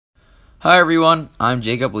Hi everyone, I'm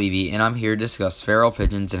Jacob Levy, and I'm here to discuss feral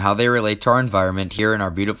pigeons and how they relate to our environment here in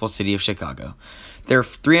our beautiful city of Chicago. There are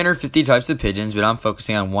 350 types of pigeons, but I'm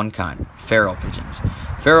focusing on one kind, feral pigeons.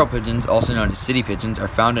 Feral pigeons, also known as city pigeons, are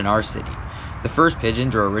found in our city. The first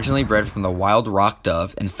pigeons were originally bred from the wild rock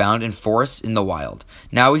dove and found in forests in the wild.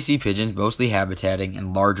 Now we see pigeons mostly habitating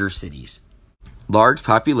in larger cities. Large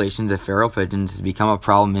populations of feral pigeons has become a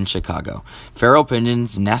problem in Chicago. Feral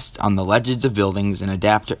pigeons nest on the ledges of buildings and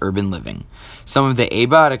adapt to urban living. Some of the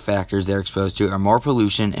abiotic factors they're exposed to are more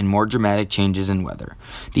pollution and more dramatic changes in weather.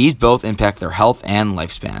 These both impact their health and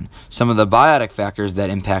lifespan. Some of the biotic factors that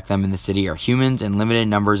impact them in the city are humans and limited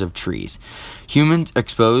numbers of trees. Humans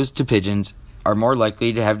exposed to pigeons are more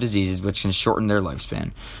likely to have diseases which can shorten their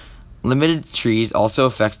lifespan. Limited trees also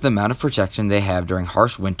affects the amount of protection they have during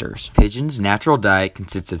harsh winters. Pigeons' natural diet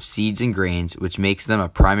consists of seeds and grains, which makes them a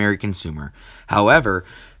primary consumer. However,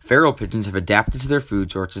 feral pigeons have adapted to their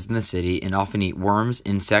food sources in the city and often eat worms,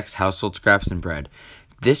 insects, household scraps, and bread.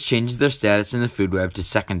 This changes their status in the food web to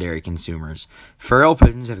secondary consumers. Feral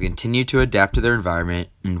pigeons have continued to adapt to their environment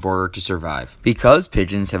in order to survive. Because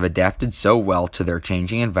pigeons have adapted so well to their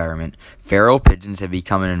changing environment, feral pigeons have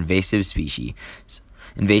become an invasive species.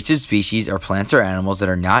 Invasive species are plants or animals that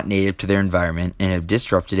are not native to their environment and have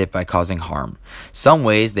disrupted it by causing harm. Some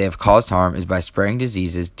ways they have caused harm is by spreading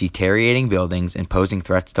diseases, deteriorating buildings, and posing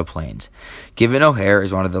threats to planes. Given O'Hare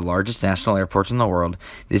is one of the largest national airports in the world,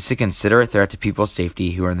 this is a considerate threat to people's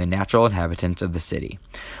safety who are the natural inhabitants of the city.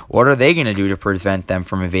 What are they going to do to prevent them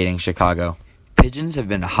from invading Chicago? Pigeons have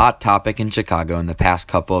been a hot topic in Chicago in the past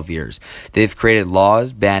couple of years. They've created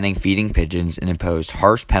laws banning feeding pigeons and imposed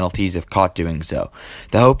harsh penalties if caught doing so.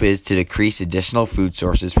 The hope is to decrease additional food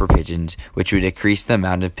sources for pigeons, which would decrease the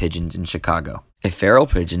amount of pigeons in Chicago. If feral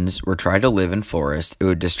pigeons were trying to live in forests, it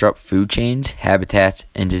would disrupt food chains, habitats,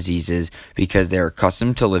 and diseases because they are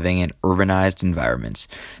accustomed to living in urbanized environments.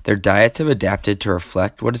 Their diets have adapted to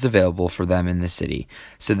reflect what is available for them in the city,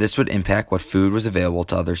 so this would impact what food was available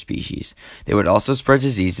to other species. They would also spread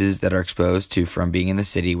diseases that are exposed to from being in the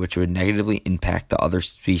city, which would negatively impact the other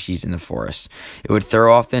species in the forest. It would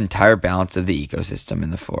throw off the entire balance of the ecosystem in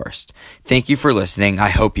the forest. Thank you for listening. I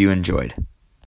hope you enjoyed.